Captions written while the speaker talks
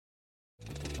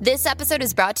This episode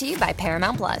is brought to you by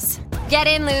Paramount Plus. Get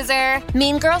in, loser!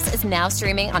 Mean Girls is now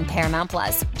streaming on Paramount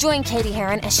Plus. Join Katie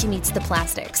Heron as she meets the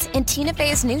plastics in Tina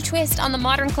Fey's new twist on the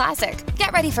modern classic.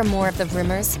 Get ready for more of the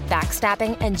rumors,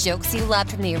 backstabbing, and jokes you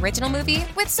loved from the original movie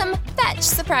with some fetch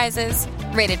surprises.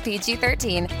 Rated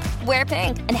PG-13. Wear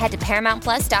pink and head to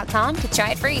ParamountPlus.com to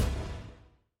try it free.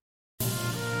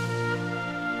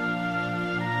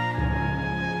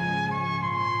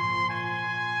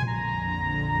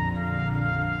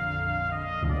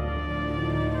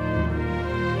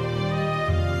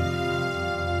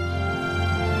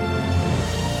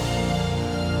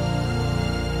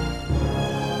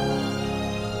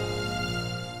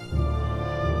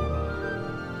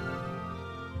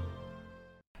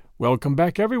 Welcome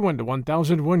back, everyone, to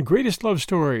 1001 Greatest Love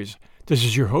Stories. This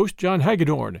is your host, John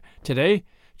Hagedorn. Today,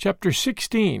 Chapter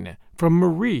 16, from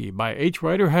Marie by H.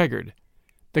 Rider Haggard,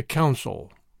 The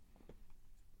Council.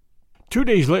 2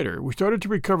 days later, we started to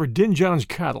recover Din John's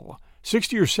cattle,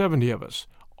 60 or 70 of us,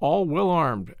 all well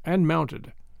armed and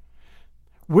mounted.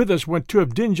 With us went 2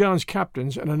 of Din John's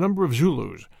captains and a number of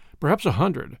Zulus, perhaps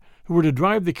 100, who were to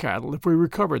drive the cattle if we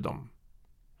recovered them.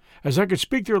 As I could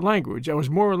speak their language, I was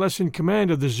more or less in command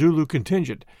of the Zulu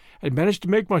contingent, and managed to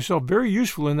make myself very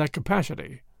useful in that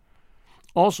capacity.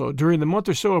 Also, during the month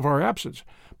or so of our absence,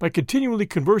 by continually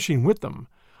conversing with them,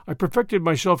 I perfected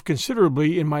myself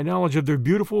considerably in my knowledge of their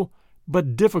beautiful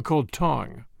but difficult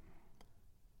tongue.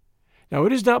 Now,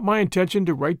 it is not my intention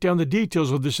to write down the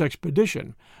details of this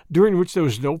expedition, during which there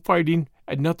was no fighting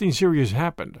and nothing serious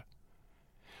happened.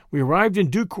 We arrived in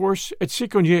due course at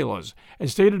Sikonyela's and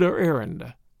stated our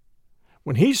errand.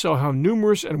 When he saw how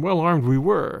numerous and well-armed we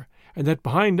were, and that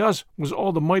behind us was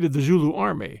all the might of the Zulu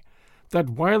army, that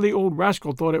wily old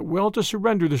rascal thought it well to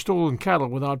surrender the stolen cattle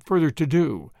without further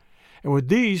to-do, and with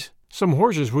these some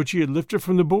horses which he had lifted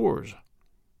from the Boers.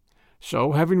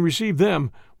 So, having received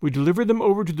them, we delivered them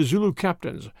over to the Zulu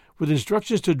captains, with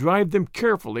instructions to drive them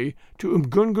carefully to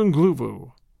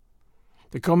Umgungungluvu.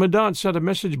 The commandant sent a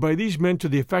message by these men to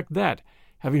the effect that,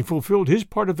 having fulfilled his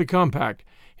part of the compact,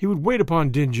 he would wait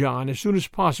upon Din John as soon as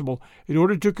possible in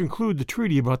order to conclude the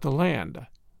treaty about the land.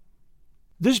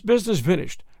 This business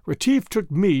finished, Retief took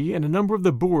me and a number of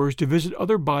the Boers to visit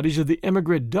other bodies of the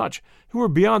emigrant Dutch who were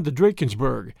beyond the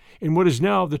Drakensberg, in what is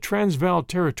now the Transvaal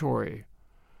territory.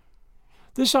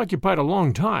 This occupied a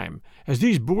long time, as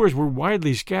these Boers were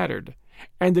widely scattered,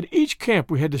 and at each camp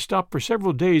we had to stop for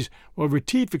several days while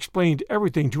Retief explained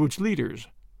everything to its leaders.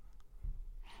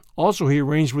 Also, he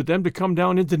arranged with them to come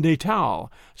down into Natal,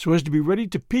 so as to be ready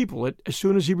to people it as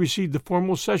soon as he received the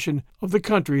formal cession of the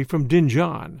country from Din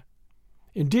John.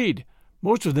 Indeed,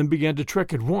 most of them began to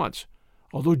trek at once,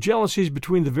 although jealousies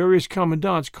between the various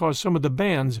commandants caused some of the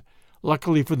bands,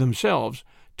 luckily for themselves,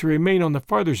 to remain on the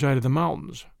farther side of the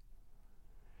mountains.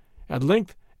 At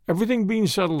length, everything being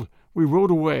settled, we rode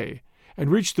away,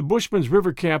 and reached the Bushman's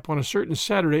River camp on a certain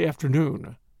Saturday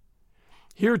afternoon.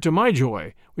 Here, to my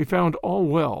joy, we found all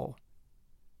well.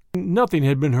 Nothing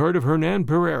had been heard of Hernan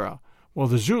Pereira, while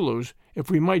the Zulus, if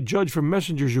we might judge from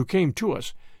messengers who came to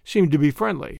us, seemed to be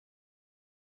friendly.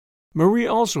 Marie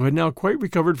also had now quite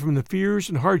recovered from the fears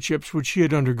and hardships which she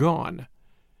had undergone.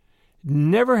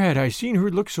 Never had I seen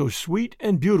her look so sweet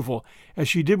and beautiful as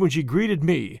she did when she greeted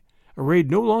me,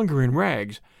 arrayed no longer in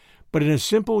rags, but in a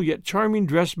simple yet charming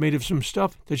dress made of some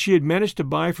stuff that she had managed to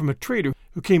buy from a trader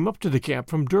who came up to the camp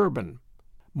from Durban.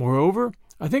 Moreover,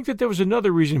 I think that there was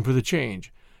another reason for the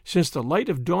change, since the light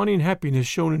of dawning happiness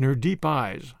shone in her deep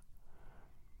eyes.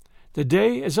 The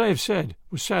day, as I have said,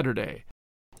 was Saturday,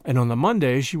 and on the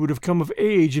Monday she would have come of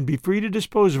age and be free to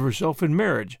dispose of herself in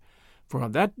marriage, for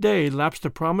on that day lapsed the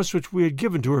promise which we had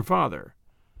given to her father.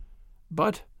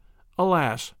 But,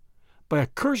 alas, by a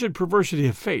cursed perversity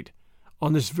of fate,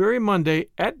 on this very Monday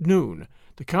at noon,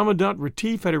 the Commandant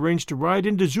Retief had arranged to ride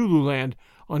into Zululand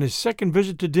on his second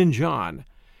visit to Din John,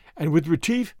 and with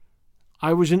Retief,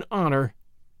 I was in honor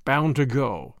bound to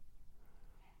go.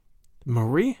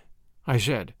 "Marie," I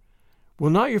said, "will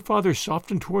not your father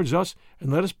soften towards us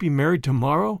and let us be married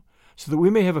tomorrow, so that we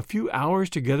may have a few hours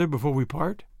together before we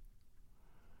part?"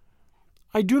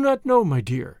 "I do not know, my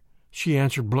dear," she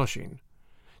answered, blushing,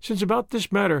 "since about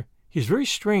this matter he is very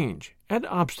strange and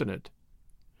obstinate.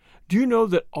 Do you know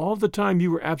that all the time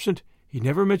you were absent he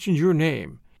never mentioned your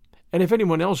name, and if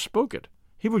anyone else spoke it,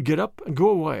 he would get up and go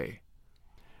away?"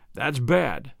 "That's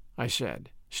bad," I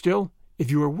said. "Still, if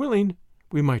you are willing,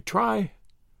 we might try."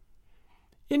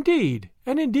 "Indeed,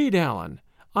 and indeed, Alan,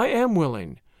 I am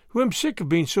willing, who am sick of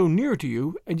being so near to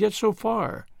you and yet so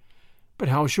far. But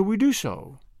how shall we do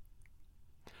so?"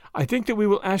 "I think that we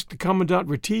will ask the Commandant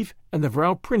Retief and the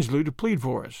Vrouw Prinsloo to plead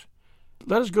for us.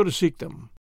 Let us go to seek them."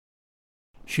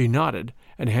 She nodded,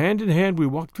 and hand in hand we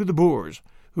walked through the Boers,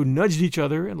 who nudged each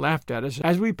other and laughed at us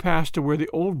as we passed to where the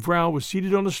old vrouw was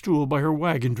seated on a stool by her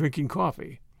wagon drinking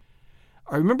coffee.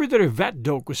 I remembered that her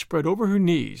vatdoek was spread over her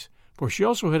knees, for she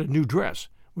also had a new dress,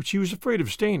 which she was afraid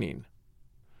of staining.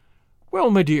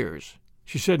 "Well, my dears,"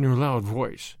 she said in her loud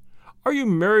voice, "are you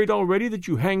married already that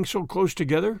you hang so close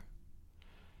together?"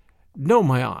 "No,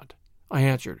 my aunt," I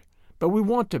answered, "but we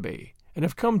want to be, and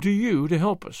have come to you to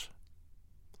help us."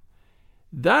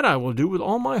 "That I will do with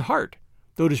all my heart,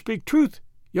 though to speak truth,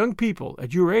 young people,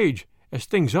 at your age, as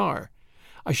things are,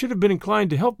 I should have been inclined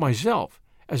to help myself,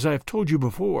 as I have told you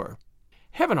before.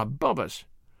 Heaven above us!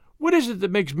 What is it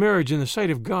that makes marriage in the sight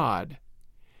of God?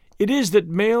 It is that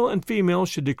male and female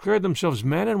should declare themselves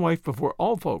man and wife before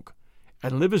all folk,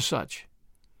 and live as such.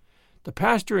 The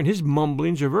pastor and his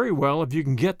mumblings are very well if you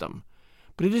can get them,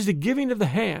 but it is the giving of the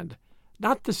hand,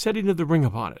 not the setting of the ring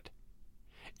upon it.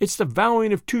 It's the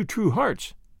vowing of two true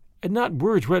hearts, and not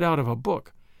words read out of a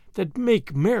book, that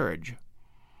make marriage.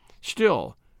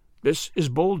 Still, this is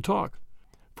bold talk,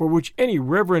 for which any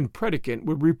reverend predicant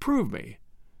would reprove me,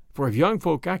 for if young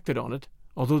folk acted on it,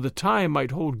 although the tie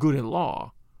might hold good in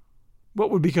law,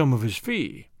 what would become of his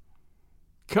fee?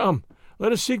 Come,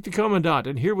 let us seek the commandant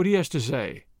and hear what he has to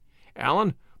say.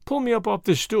 Allen, pull me up off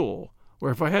this stool,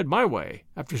 where if I had my way,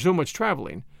 after so much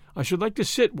traveling, I should like to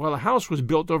sit while a house was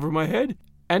built over my head,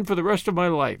 and for the rest of my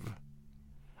life."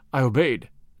 I obeyed,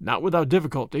 not without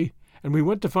difficulty, and we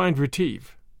went to find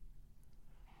Retief.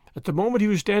 At the moment he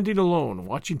was standing alone,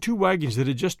 watching two wagons that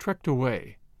had just trekked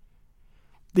away.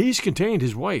 These contained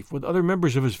his wife with other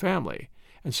members of his family,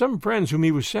 and some friends whom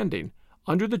he was sending,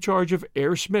 under the charge of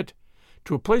Herr Smit,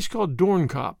 to a place called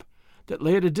Doornkop, that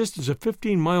lay at a distance of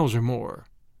 15 miles or more.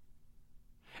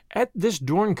 At this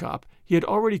Doornkop he had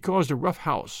already caused a rough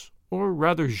house, or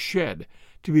rather shed,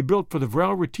 to be built for the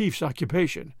Vrouw Retief's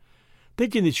occupation,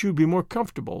 thinking that she would be more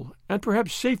comfortable and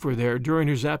perhaps safer there during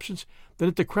his absence than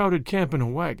at the crowded camp in a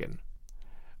wagon.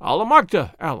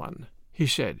 "Allemakta, Allen," he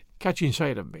said, catching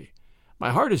sight of me. "My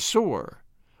heart is sore.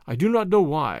 I do not know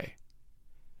why.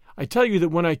 I tell you that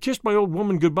when I kissed my old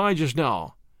woman good-bye just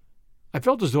now, I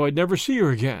felt as though I'd never see her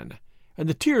again, and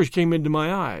the tears came into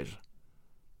my eyes.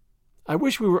 I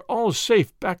wish we were all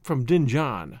safe back from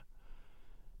Dingaan.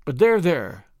 But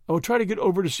there, I will try to get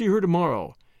over to see her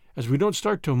tomorrow, as we don't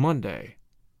start till Monday.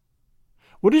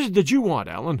 What is it that you want,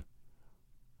 Allen?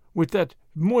 With that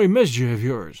mooi mesje of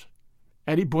yours,"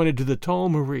 and he pointed to the tall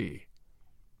Marie.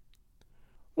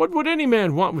 "What would any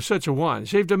man want with such a one,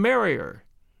 save to marry her?"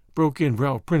 broke in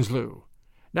Vrouw Prinsloo.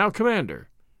 "Now, Commander,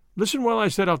 listen while I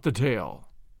set out the tale."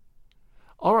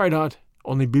 "All right, aunt,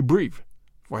 only be brief,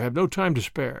 for I have no time to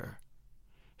spare."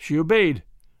 She obeyed,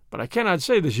 but I cannot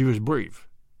say that she was brief.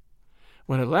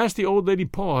 When at last the old lady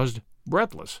paused,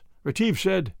 breathless, Retief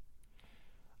said,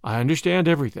 "I understand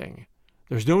everything.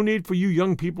 There's no need for you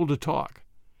young people to talk.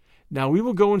 Now we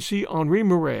will go and see Henri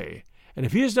Marais, and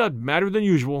if he is not madder than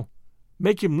usual,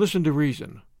 make him listen to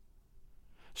reason."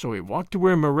 So we walked to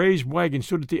where Marais's wagon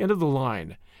stood at the end of the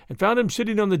line, and found him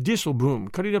sitting on the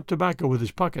dieselboom, cutting up tobacco with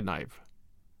his pocket-knife.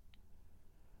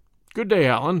 "Good day,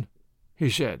 Allen," he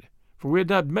said, for we had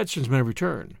not met since my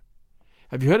return.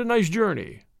 "Have you had a nice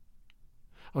journey?"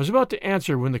 I was about to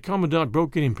answer when the commandant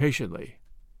broke in impatiently.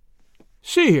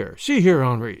 See here,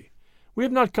 Henri. We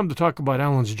have not come to talk about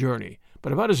Allen's journey,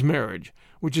 but about his marriage,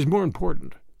 which is more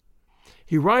important.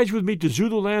 He rides with me to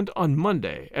Zululand on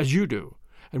Monday, as you do,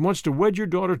 and wants to wed your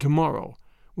daughter tomorrow,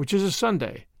 which is a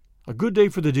Sunday, a good day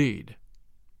for the deed."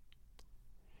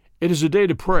 "It is a day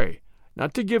to pray,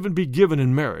 not to give and be given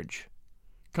in marriage,"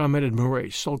 commented Marais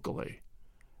sulkily.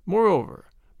 "Moreover,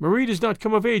 Marie does not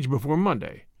come of age before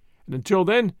Monday, and until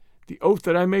then the oath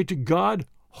that I made to God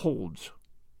holds."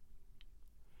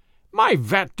 "My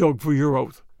vatdoek for your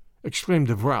oath!" exclaimed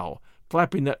the vrouw,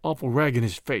 flapping that awful rag in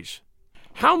his face.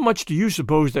 "How much do you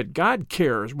suppose that God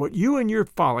cares what you and your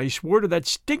folly swore to that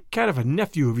stink-cat of a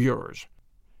nephew of yours?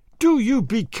 Do you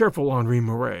be careful, Henri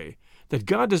Marais, that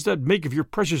God does not make of your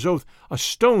precious oath a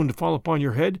stone to fall upon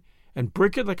your head and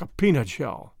break it like a peanut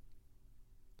shell."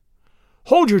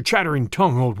 "Hold your chattering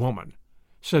tongue, old woman,"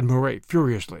 said Marais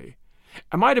furiously.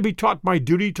 "Am I to be taught my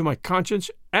duty to my conscience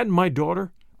and my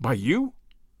daughter by you?"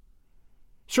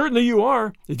 "Certainly you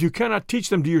are, if you cannot teach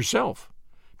them to yourself,"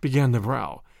 began the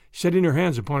vrouw, setting her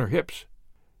hands upon her hips.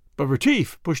 But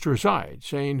Retief pushed her aside,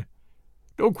 saying,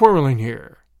 "No quarreling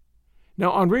here.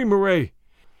 Now, Henri Marais,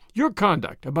 your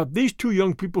conduct about these two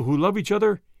young people who love each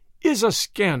other is a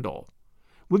scandal.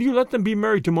 Will you let them be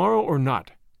married tomorrow or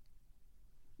not?"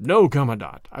 "No,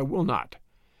 Commandant, I will not.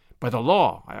 By the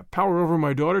law, I have power over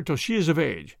my daughter till she is of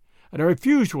age, and I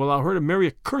refuse to allow her to marry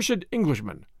a cursed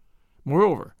Englishman.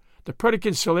 Moreover, the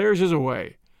predicant Cellairs is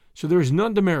away, so there is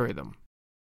none to marry them."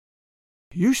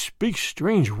 "You speak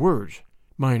strange words,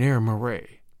 Mynheer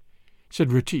Marais,"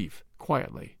 said Retief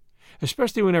quietly,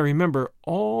 "especially when I remember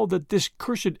all that this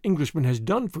cursed Englishman has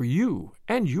done for you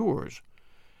and yours.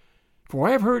 For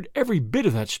I have heard every bit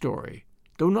of that story,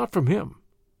 though not from him.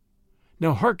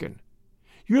 Now hearken.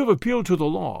 You have appealed to the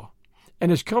law,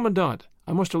 and as commandant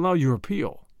I must allow your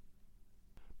appeal.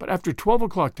 But after 12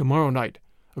 o'clock tomorrow night,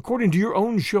 according to your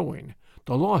own showing,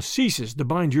 the law ceases to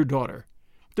bind your daughter.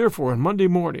 Therefore, on Monday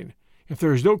morning, if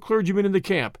there is no clergyman in the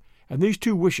camp, and these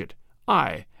two wish it,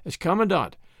 I, as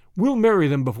commandant, will marry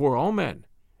them before all men,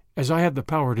 as I have the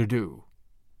power to do."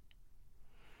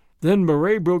 Then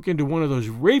Marais broke into one of those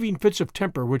raving fits of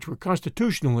temper which were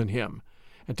constitutional in him,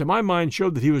 and to my mind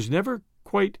showed that he was never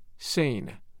quite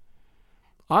sane.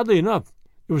 Oddly enough,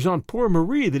 it was on poor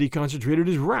Marie that he concentrated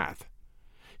his wrath.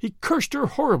 He cursed her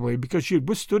horribly because she had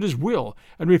withstood his will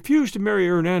and refused to marry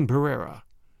Hernan Pereira.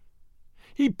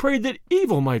 He prayed that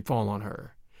evil might fall on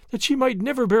her, that she might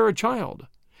never bear a child,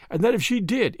 and that if she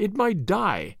did, it might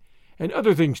die, and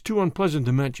other things too unpleasant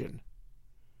to mention.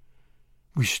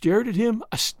 We stared at him,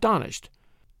 astonished.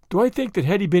 Do I think that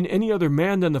had he been any other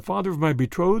man than the father of my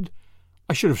betrothed,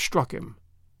 I should have struck him?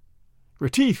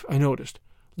 Retief, I noticed,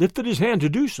 lifted his hand to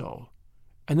do so,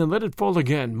 and then let it fall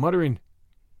again, muttering,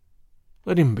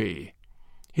 "Let him be.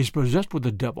 He's possessed with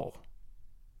the devil."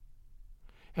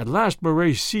 At last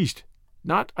Marais ceased,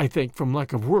 not, I think, from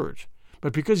lack of words,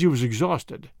 but because he was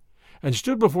exhausted, and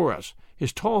stood before us,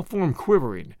 his tall form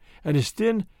quivering, and his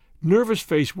thin, nervous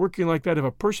face working like that of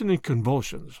a person in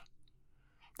convulsions.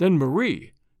 Then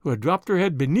Marie, who had dropped her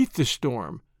head beneath this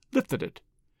storm, lifted it,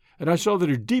 and I saw that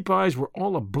her deep eyes were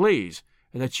all ablaze,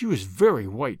 and that she was very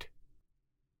white.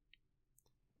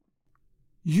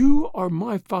 "You are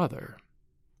my father,"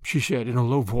 she said in a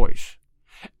low voice,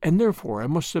 "and therefore I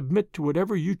must submit to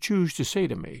whatever you choose to say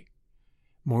to me.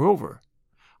 Moreover,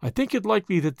 I think it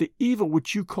likely that the evil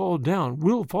which you call down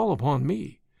will fall upon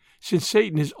me, since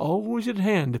Satan is always at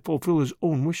hand to fulfill his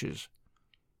own wishes.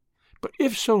 But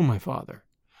if so, my father,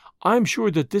 I am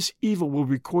sure that this evil will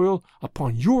recoil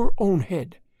upon your own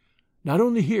head, not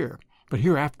only here, but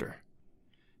hereafter.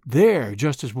 There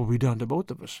justice will be done to both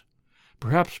of us,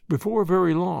 perhaps before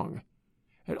very long,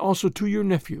 and also to your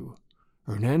nephew,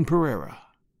 Hernan Pereira."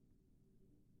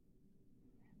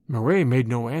 Marais made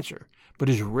no answer, but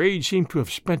his rage seemed to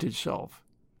have spent itself.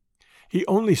 He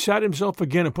only sat himself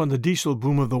again upon the diesel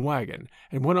boom of the wagon,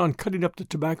 and went on cutting up the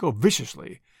tobacco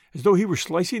viciously, as though he were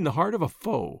slicing the heart of a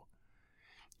foe.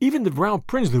 Even the Vrouw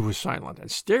Prinsloo was silent,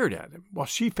 and stared at him, while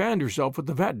she fanned herself with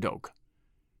the vatdoek.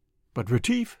 But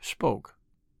Retief spoke.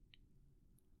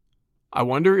 "I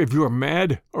wonder if you are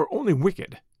mad or only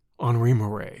wicked, Henri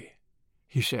Marais,"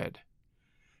 he said.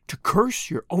 "To curse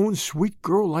your own sweet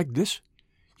girl like this,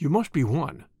 you must be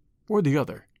one, or the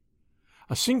other.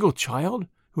 A single child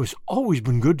who has always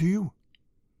been good to you?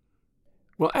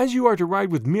 Well, as you are to ride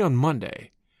with me on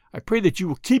Monday, I pray that you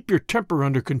will keep your temper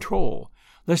under control,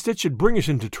 lest it should bring us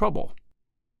into trouble.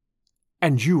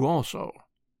 And you also.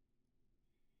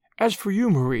 As for you,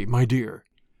 Marie, my dear,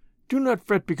 do not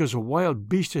fret because a wild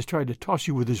beast has tried to toss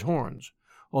you with his horns,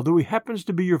 although he happens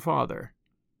to be your father.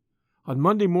 On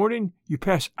Monday morning you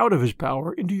pass out of his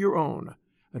power into your own,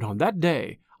 and on that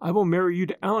day I will marry you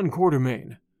to Alan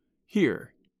Quatermain,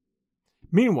 here.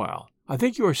 Meanwhile, I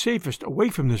think you are safest away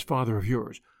from this father of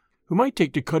yours, who might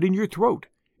take to cutting your throat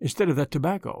instead of that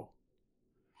tobacco.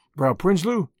 Vrouw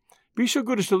Prinsloo, be so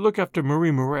good as to look after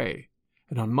Marie Marais,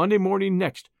 and on Monday morning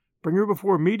next bring her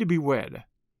before me to be wed.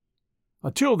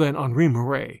 Until then, Henri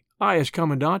Marais, I, as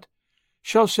commandant,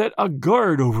 shall set a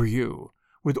guard over you,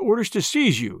 with orders to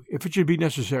seize you if it should be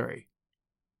necessary.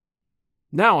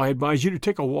 Now I advise you to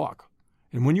take a walk,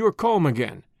 and when you are calm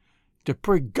again, to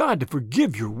pray God to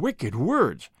forgive your wicked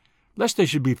words, lest they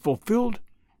should be fulfilled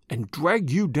and drag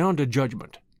you down to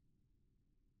judgment."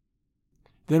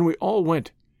 Then we all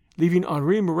went, leaving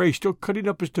Henri Marais still cutting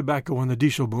up his tobacco on the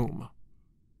diesel boom.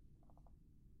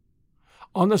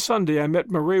 On the Sunday I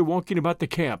met Marais walking about the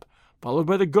camp, followed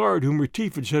by the guard whom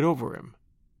Retief had set over him.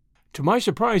 To my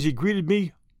surprise he greeted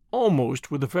me almost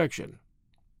with affection.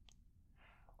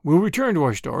 We'll return to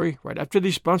our story right after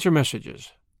these sponsor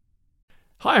messages.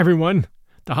 Hi, everyone.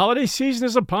 The holiday season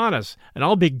is upon us, and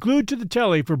I'll be glued to the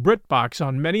telly for BritBox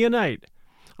on many a night.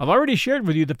 I've already shared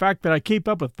with you the fact that I keep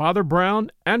up with Father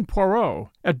Brown and Poirot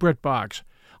at BritBox.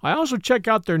 I also check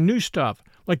out their new stuff,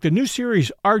 like the new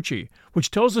series Archie,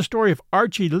 which tells the story of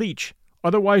Archie Leach,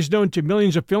 otherwise known to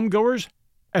millions of filmgoers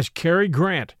as Cary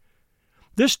Grant.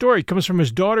 This story comes from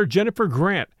his daughter Jennifer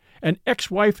Grant and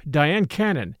ex-wife Diane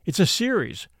Cannon. It's a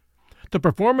series. The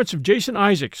performance of Jason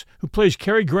Isaacs, who plays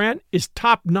Cary Grant, is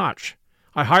top-notch.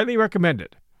 I highly recommend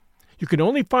it. You can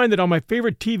only find it on my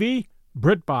favorite TV,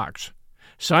 BritBox.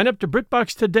 Sign up to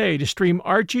BritBox today to stream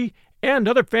Archie and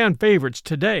other fan favorites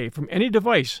today from any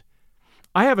device.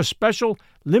 I have a special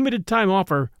limited-time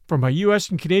offer for my U.S.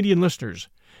 and Canadian listeners.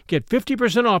 Get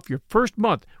 50% off your first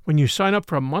month when you sign up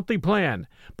for a monthly plan,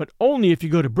 but only if you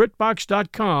go to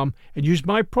BritBox.com and use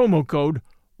my promo code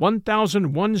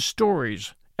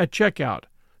 1001stories at checkout.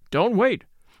 Don't wait.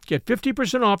 Get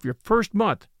 50% off your first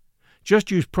month.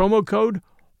 Just use promo code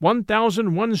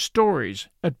 1001stories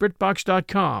at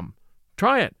BritBox.com.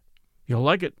 Try it. You'll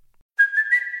like it.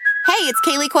 Hey, it's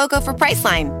Kaylee Cuoco for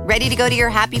Priceline. Ready to go to your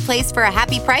happy place for a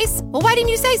happy price? Well, why didn't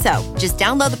you say so? Just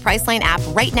download the Priceline app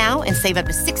right now and save up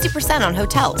to 60% on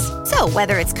hotels. So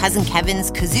whether it's Cousin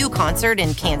Kevin's Kazoo Concert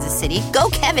in Kansas City, go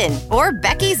Kevin, or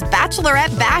Becky's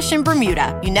Bachelorette Bash in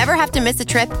Bermuda, you never have to miss a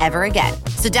trip ever again.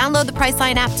 So download the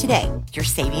Priceline app today. Your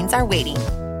savings are waiting.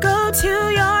 Go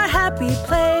to your happy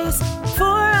place for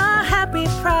a happy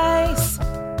price.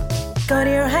 Go to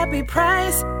your happy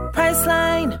price,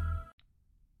 Priceline.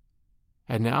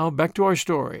 And now, back to our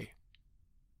story.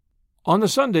 On the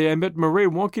Sunday, I met Murray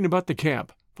walking about the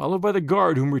camp, followed by the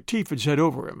guard whom Retief had set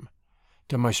over him.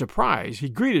 To my surprise, he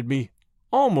greeted me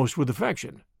almost with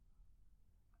affection.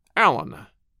 "Alan,"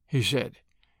 he said,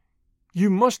 "you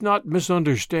must not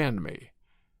misunderstand me.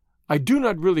 I do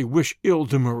not really wish ill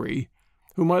to Marie,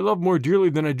 whom I love more dearly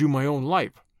than I do my own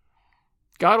life.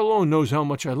 God alone knows how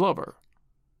much I love her.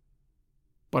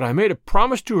 But I made a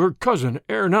promise to her cousin,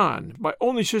 Hernan, my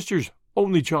only sister's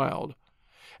only child,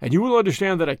 and you will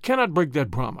understand that I cannot break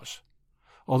that promise,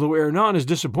 although Hernan has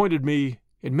disappointed me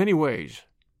in many ways.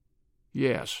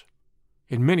 Yes,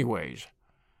 in many ways.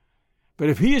 But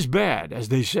if he is bad, as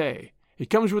they say, it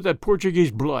comes with that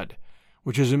Portuguese blood,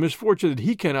 which is a misfortune that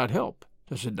he cannot help,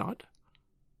 does it not?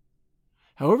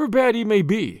 However bad he may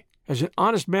be, as an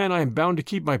honest man I am bound to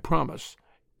keep my promise.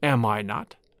 Am I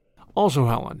not? Also,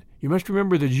 Helen, you must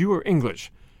remember that you are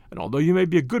English, and although you may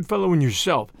be a good fellow in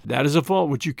yourself, that is a fault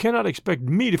which you cannot expect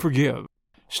me to forgive.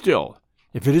 Still,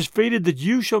 if it is fated that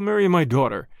you shall marry my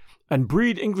daughter, and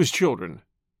breed English children,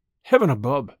 heaven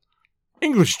above,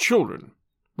 English children,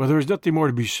 well, there is nothing more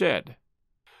to be said.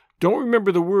 Don't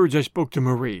remember the words I spoke to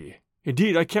Marie.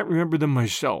 Indeed, I can't remember them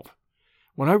myself.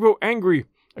 When I grow angry,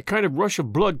 a kind of rush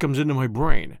of blood comes into my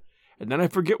brain, and then I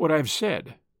forget what I have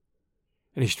said."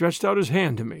 And he stretched out his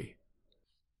hand to me.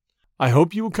 "I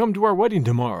hope you will come to our wedding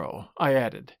tomorrow," I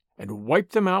added, "and wipe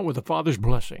them out with a father's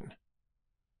blessing."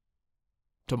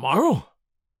 "Tomorrow?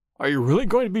 Are you really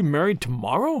going to be married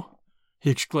tomorrow?"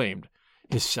 he exclaimed,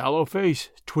 his sallow face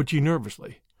twitching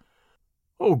nervously.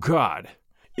 Oh, God!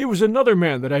 It was another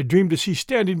man that I dreamed to see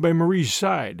standing by Marie's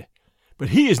side. But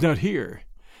he is not here.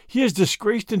 He has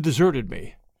disgraced and deserted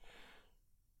me.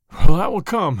 Well, that will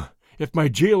come, if my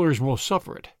jailers will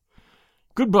suffer it.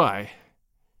 Goodbye,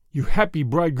 you happy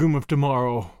bridegroom of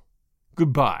tomorrow.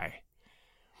 Goodbye."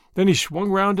 Then he swung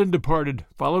round and departed,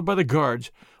 followed by the guards,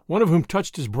 one of whom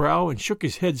touched his brow and shook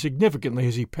his head significantly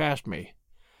as he passed me.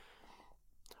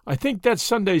 I think that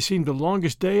Sunday seemed the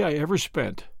longest day I ever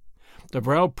spent. The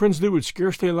Vrouw Prinsloo would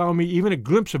scarcely allow me even a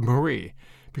glimpse of Marie,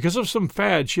 because of some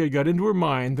fad she had got into her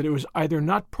mind that it was either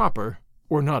not proper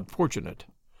or not fortunate.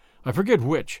 I forget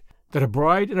which, that a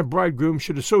bride and a bridegroom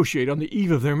should associate on the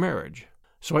eve of their marriage.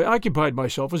 So I occupied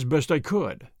myself as best I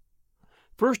could.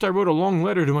 First I wrote a long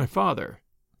letter to my father,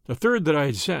 the third that I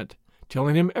had sent,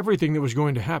 telling him everything that was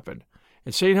going to happen,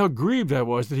 and saying how grieved I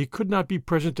was that he could not be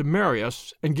present to marry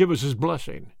us and give us his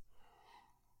blessing.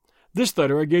 This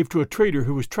letter I gave to a trader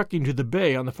who was trekking to the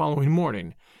bay on the following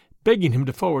morning, begging him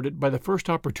to forward it by the first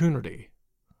opportunity.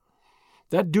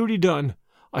 That duty done,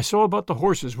 I saw about the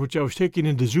horses which I was taking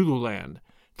into Zululand,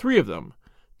 3 of them,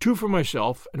 2 for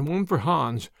myself and 1 for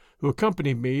Hans, who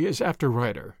accompanied me as after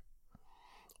rider.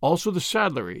 Also the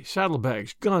saddlery,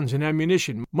 saddlebags, guns, and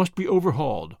ammunition must be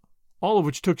overhauled, all of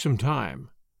which took some time.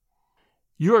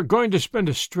 "You are going to spend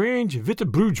a strange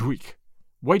Wittebrood week,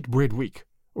 white bread week,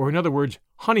 or in other words,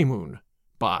 honeymoon,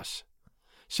 boss,"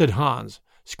 said Hans,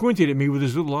 squinting at me with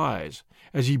his little eyes,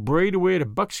 as he brayed away at a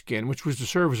buckskin which was to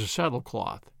serve as a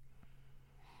saddlecloth.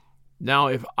 "Now,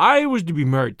 if I was to be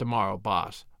married tomorrow,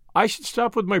 boss, I should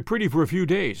stop with my pretty for a few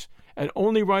days, and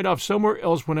only ride off somewhere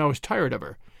else when I was tired of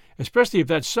her, especially if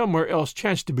that somewhere else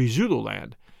chanced to be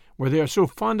Zululand, where they are so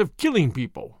fond of killing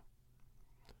people."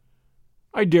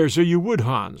 "I dare say you would,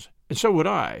 Hans, and so would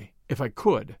I, if I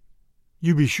could.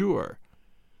 You be sure.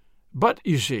 But,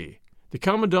 you see, the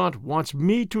Commandant wants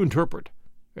me to interpret,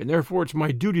 and therefore it's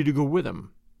my duty to go with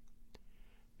him."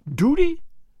 "Duty?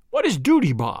 What is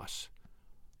duty, boss?"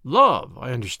 "Love,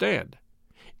 I understand.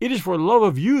 It is for love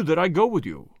of you that I go with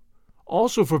you.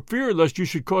 Also for fear lest you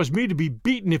should cause me to be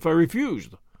beaten if I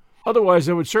refused. Otherwise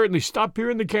I would certainly stop here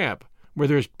in the camp, where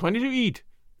there is plenty to eat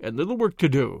and little work to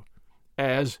do,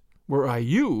 as, were I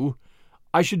you,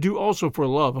 I should do also for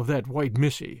love of that white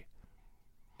missy.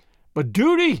 But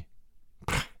duty?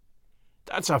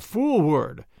 That's a fool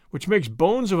word, which makes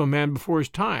bones of a man before his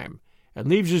time, and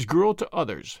leaves his girl to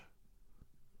others.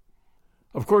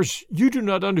 Of course, you do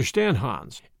not understand,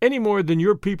 Hans, any more than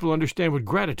your people understand what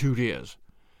gratitude is.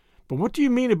 But what do you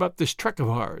mean about this trek of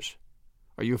ours?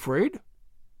 Are you afraid?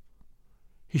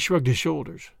 He shrugged his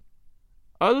shoulders.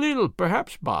 A little,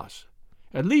 perhaps, boss.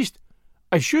 At least,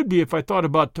 I should be if I thought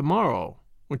about tomorrow,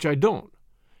 which I don't,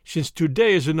 since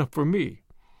today is enough for me,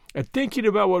 and thinking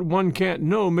about what one can't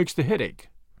know makes the headache.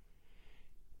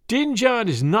 Din John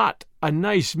is not a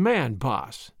nice man,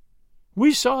 boss.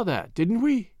 We saw that, didn't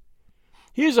we?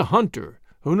 He is a hunter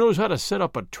who knows how to set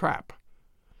up a trap.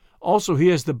 Also, he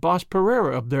has the boss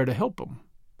Pereira up there to help him.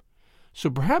 So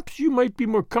perhaps you might be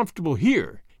more comfortable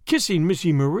here, kissing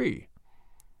Missy Marie.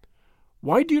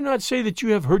 Why do you not say that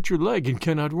you have hurt your leg and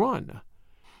cannot run?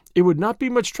 It would not be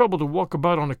much trouble to walk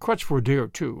about on a crutch for a day or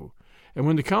two, and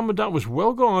when the commandant was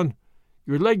well gone,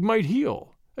 your leg might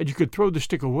heal, and you could throw the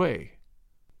stick away.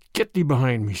 Get thee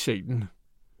behind me, Satan,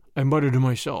 I muttered to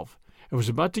myself, and was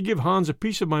about to give Hans a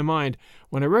piece of my mind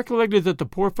when I recollected that the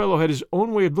poor fellow had his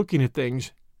own way of looking at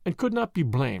things and could not be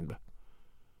blamed.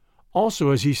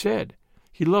 Also, as he said,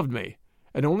 he loved me,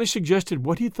 and only suggested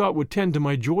what he thought would tend to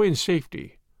my joy and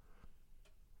safety.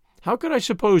 How could I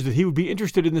suppose that he would be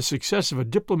interested in the success of a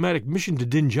diplomatic mission to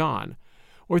Din John,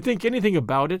 or think anything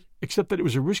about it except that it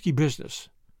was a risky business?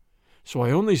 So I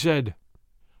only said,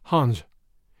 Hans,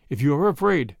 if you are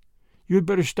afraid, you had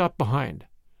better stop behind.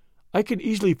 I can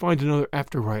easily find another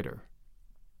after-rider.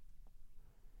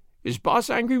 Is boss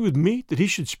angry with me that he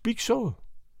should speak so?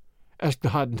 Asked the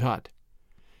Hottentot.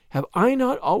 Have I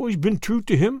not always been true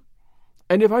to him?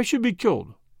 And if I should be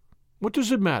killed, what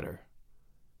does it matter?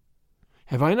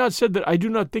 Have I not said that I do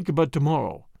not think about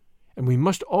tomorrow, and we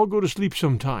must all go to sleep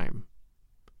some time?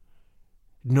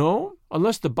 No,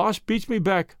 unless the boss beats me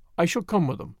back, I shall come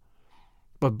with him.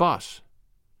 But boss,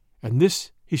 and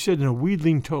this he said in a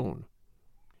wheedling tone,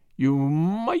 you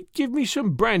might give me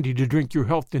some brandy to drink your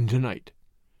health in tonight.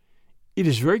 It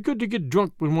is very good to get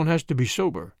drunk when one has to be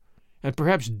sober, and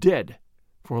perhaps dead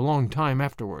for a long time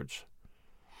afterwards.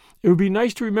 It would be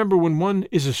nice to remember when one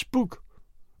is a spook,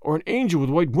 or an angel with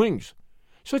white wings,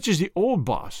 such as the old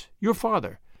boss, your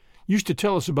father, used to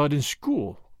tell us about in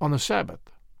school on the Sabbath.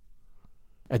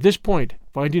 At this point,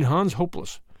 finding Hans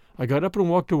hopeless, I got up and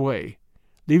walked away,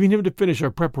 leaving him to finish our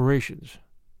preparations.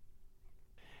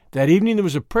 That evening there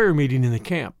was a prayer meeting in the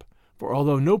camp, for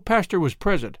although no pastor was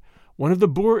present, one of the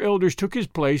Boer elders took his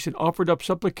place and offered up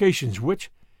supplications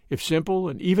which, if simple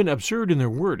and even absurd in their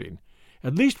wording,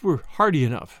 at least were hearty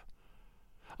enough.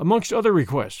 Amongst other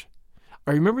requests,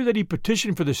 I remember that he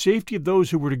petitioned for the safety of those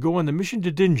who were to go on the mission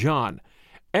to Din John,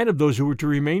 and of those who were to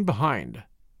remain behind.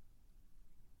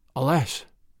 Alas,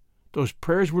 those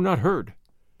prayers were not heard,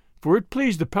 for it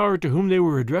pleased the power to whom they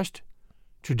were addressed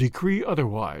to decree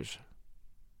otherwise.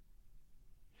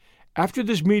 After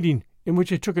this meeting, in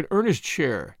which I took an earnest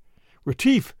share,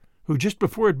 Retief, who just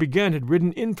before it began had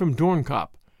ridden in from Doornkop,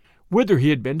 whither he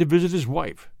had been to visit his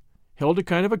wife, held a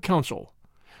kind of a council,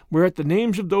 whereat the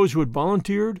names of those who had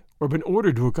volunteered or been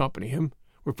ordered to accompany him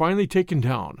were finally taken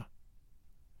down.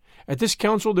 At this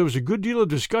council there was a good deal of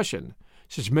discussion,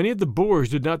 since many of the Boers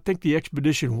did not think the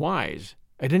expedition wise,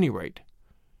 at any rate,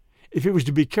 if it was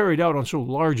to be carried out on so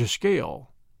large a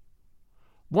scale.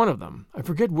 One of them, I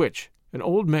forget which, an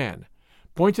old man,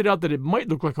 pointed out that it might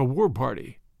look like a war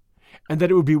party, and that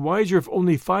it would be wiser if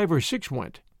only 5 or 6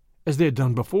 went, as they had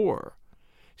done before,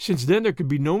 since then there could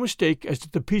be no mistake as to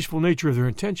the peaceful nature of their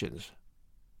intentions.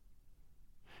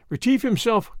 Retief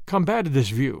himself combated this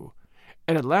view,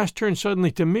 and at last turned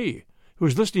suddenly to me, who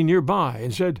was listening nearby,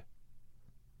 and said,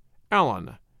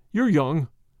 Allan, you're young,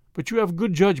 but you have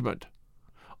good judgment.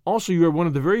 Also you are one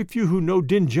of the very few who know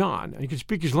Din John and can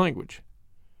speak his language.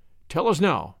 Tell us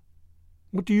now,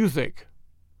 what do you think?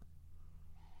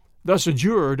 Thus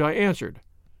adjured, I answered,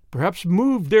 perhaps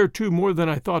moved thereto more than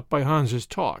I thought by Hans's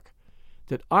talk,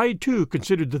 that I too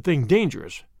considered the thing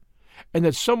dangerous, and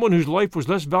that someone whose life was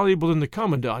less valuable than the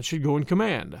commandant should go in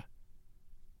command.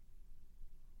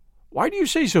 Why do you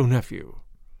say so, nephew?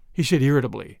 He said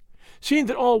irritably, seeing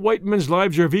that all white men's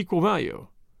lives are of equal value,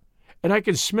 and I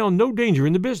can smell no danger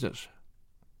in the business.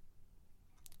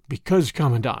 Because,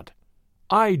 commandant,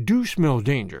 I do smell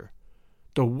danger,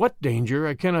 though what danger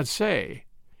I cannot say,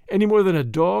 any more than a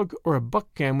dog or a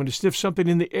buck can when it sniffs something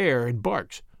in the air and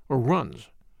barks or runs.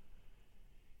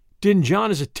 Din John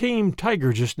is a tame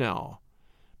tiger just now,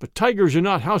 but tigers are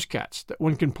not house cats that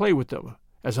one can play with them,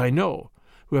 as I know,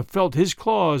 who have felt his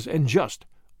claws and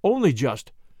only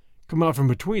just, come out from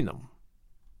between them."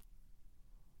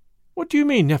 "What do you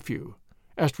mean, nephew?"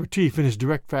 asked Retief in his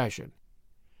direct fashion.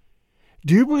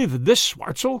 "Do you believe that this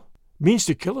Schwartzel means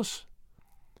to kill us?"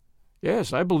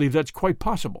 "Yes, I believe that's quite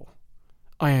possible,"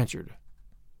 I answered.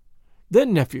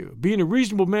 "Then, nephew, being a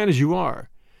reasonable man as you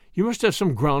are, you must have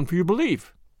some ground for your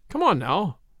belief. Come on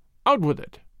now, out with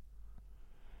it."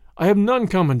 "I have none,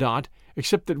 Commandant,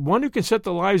 except that one who can set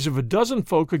the lives of a dozen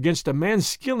folk against a man's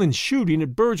skill in shooting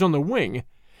at birds on the wing,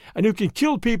 and who can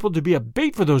kill people to be a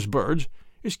bait for those birds,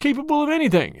 is capable of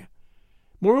anything.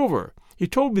 Moreover, he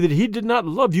told me that he did not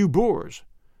love you Boers.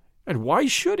 And why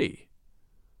should he?"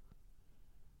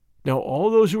 Now all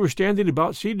those who were standing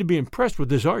about seemed to be impressed with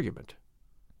this argument.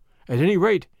 At any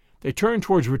rate, they turned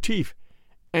towards Retief,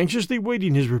 anxiously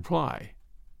waiting his reply.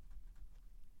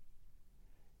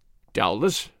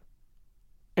 "Doubtless,"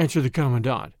 answered the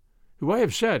Commandant, who I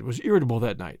have said was irritable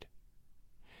that night.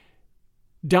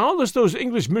 "Doubtless those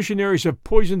English missionaries have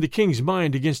poisoned the king's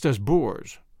mind against us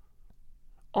Boers.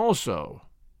 Also,"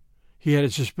 he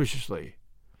added suspiciously,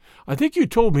 "I think you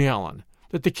told me, Allen,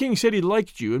 that the king said he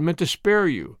liked you and meant to spare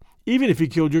you, even if he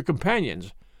killed your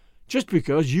companions, just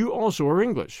because you also are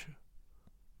English.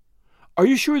 Are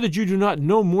you sure that you do not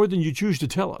know more than you choose to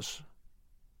tell us?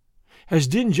 Has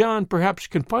Din John perhaps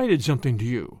confided something to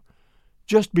you,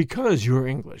 just because you are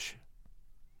English?"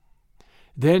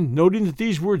 Then, noting that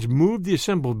these words moved the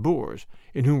assembled Boers,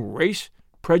 in whom race,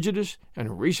 prejudice,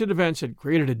 and recent events had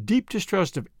created a deep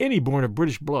distrust of any born of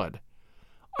British blood,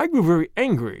 I grew very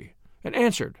angry and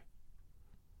answered,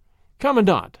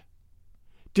 "Commandant,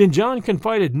 Din John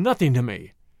confided nothing to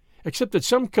me, except that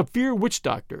some Kaffir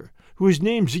witch-doctor, who is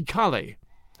named Zikale,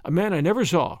 a man I never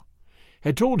saw,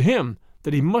 had told him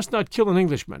that he must not kill an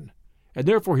Englishman, and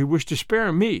therefore he wished to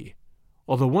spare me,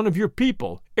 although one of your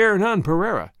people, Hernan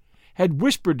Pereira, had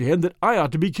whispered to him that I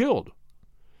ought to be killed.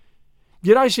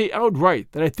 Yet I say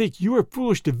outright that I think you are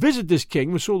foolish to visit this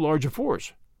king with so large a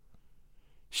force.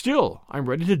 Still, I am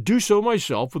ready to do so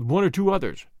myself with one or two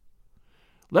others.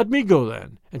 Let me go,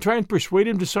 then, and try and persuade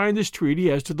him to sign this treaty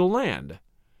as to the land.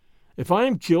 If I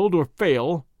am killed or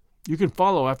fail, you can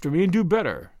follow after me and do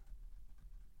better."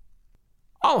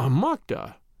 "Allah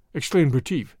Makda!" exclaimed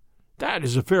Retief. "That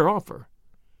is a fair offer.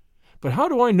 But how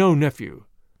do I know, nephew,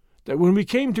 that when we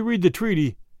came to read the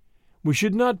treaty, we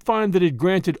should not find that it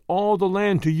granted all the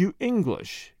land to you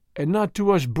English, and not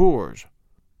to us Boers?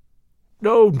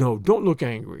 No, don't look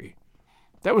angry.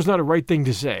 That was not a right thing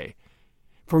to say,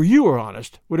 for you are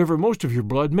honest, whatever most of your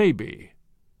blood may be.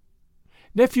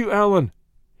 Nephew Allen,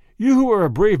 you who are a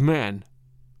brave man,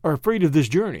 are afraid of this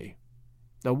journey.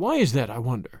 Now why is that, I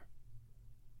wonder?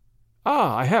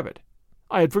 Ah, I have it.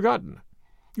 I had forgotten.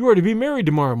 You are to be married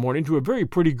tomorrow morning to a very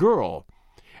pretty girl,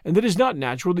 and it is not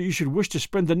natural that you should wish to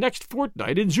spend the next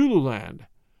fortnight in Zululand.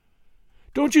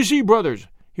 Don't you see, brothers,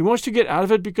 he wants to get out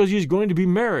of it because he is going to be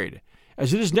married,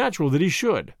 as it is natural that he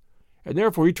should, and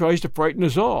therefore he tries to frighten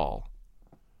us all.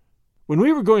 When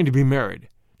we were going to be married,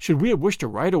 should we have wished to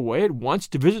ride away at once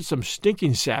to visit some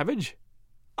stinking savage?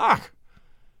 Ah!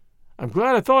 I'm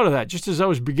glad I thought of that just as I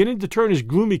was beginning to turn his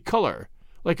gloomy color,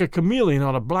 like a chameleon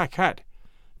on a black hat,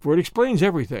 for it explains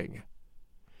everything."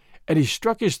 And he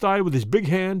struck his thigh with his big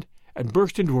hand and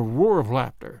burst into a roar of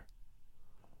laughter.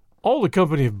 All the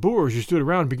company of Boers who stood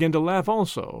around began to laugh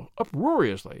also,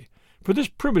 uproariously, for this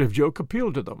primitive joke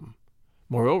appealed to them.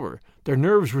 Moreover, their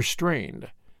nerves were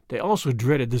strained. They also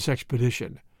dreaded this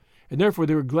expedition, and therefore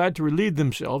they were glad to relieve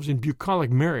themselves in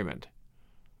bucolic merriment.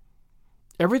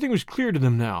 Everything was clear to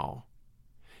them now.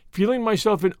 Feeling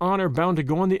myself in honor bound to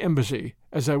go on the embassy,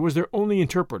 as I was their only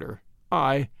interpreter,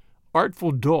 I,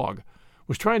 artful dog,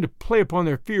 was trying to play upon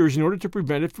their fears in order to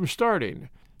prevent it from starting,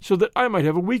 so that I might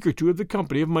have a week or two of the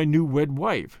company of my new wed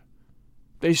wife.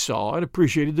 They saw and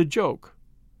appreciated the joke.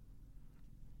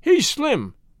 "He's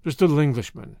slim, this little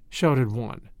Englishman," shouted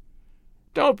one.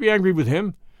 "Don't be angry with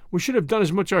him. We should have done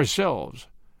as much ourselves,"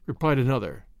 replied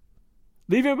another.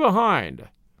 "Leave him behind,"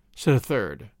 said a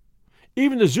third.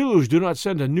 "Even the Zulus do not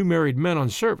send a new married men on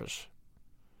service."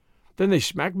 Then they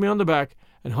smacked me on the back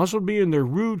and hustled me in their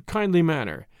rude, kindly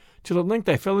manner, till at length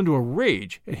I fell into a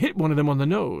rage and hit one of them on the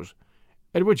nose,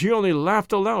 at which he only laughed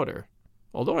the louder,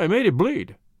 although I made it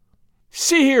bleed.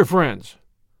 "See here, friends,"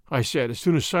 I said as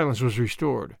soon as silence was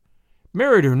restored,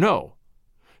 "married or no,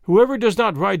 whoever does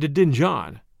not ride to Din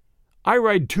John, I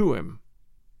ride to him.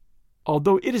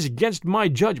 Although it is against my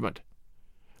judgment,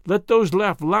 let those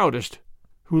laugh loudest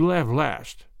who laugh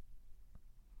last."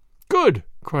 "Good,"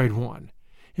 cried one.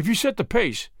 "If you set the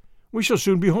pace, We shall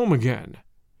soon be home again.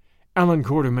 Alan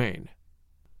Quatermain.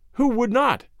 Who would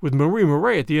not, with Marie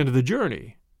Murray at the end of the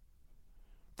journey?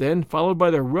 Then, followed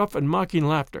by their rough and mocking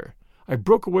laughter, I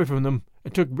broke away from them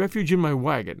and took refuge in my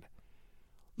wagon,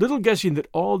 little guessing that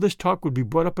all this talk would be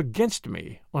brought up against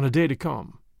me on a day to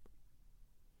come.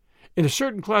 In a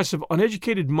certain class of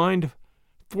uneducated mind,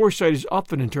 foresight is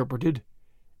often interpreted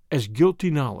as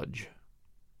guilty knowledge.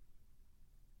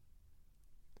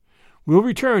 We'll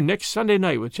return next Sunday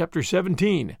night with Chapter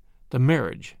 17, The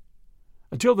Marriage.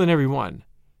 Until then, everyone,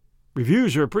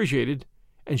 reviews are appreciated,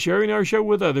 and sharing our show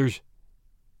with others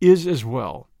is as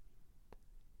well.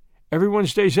 Everyone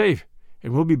stay safe,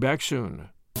 and we'll be back soon.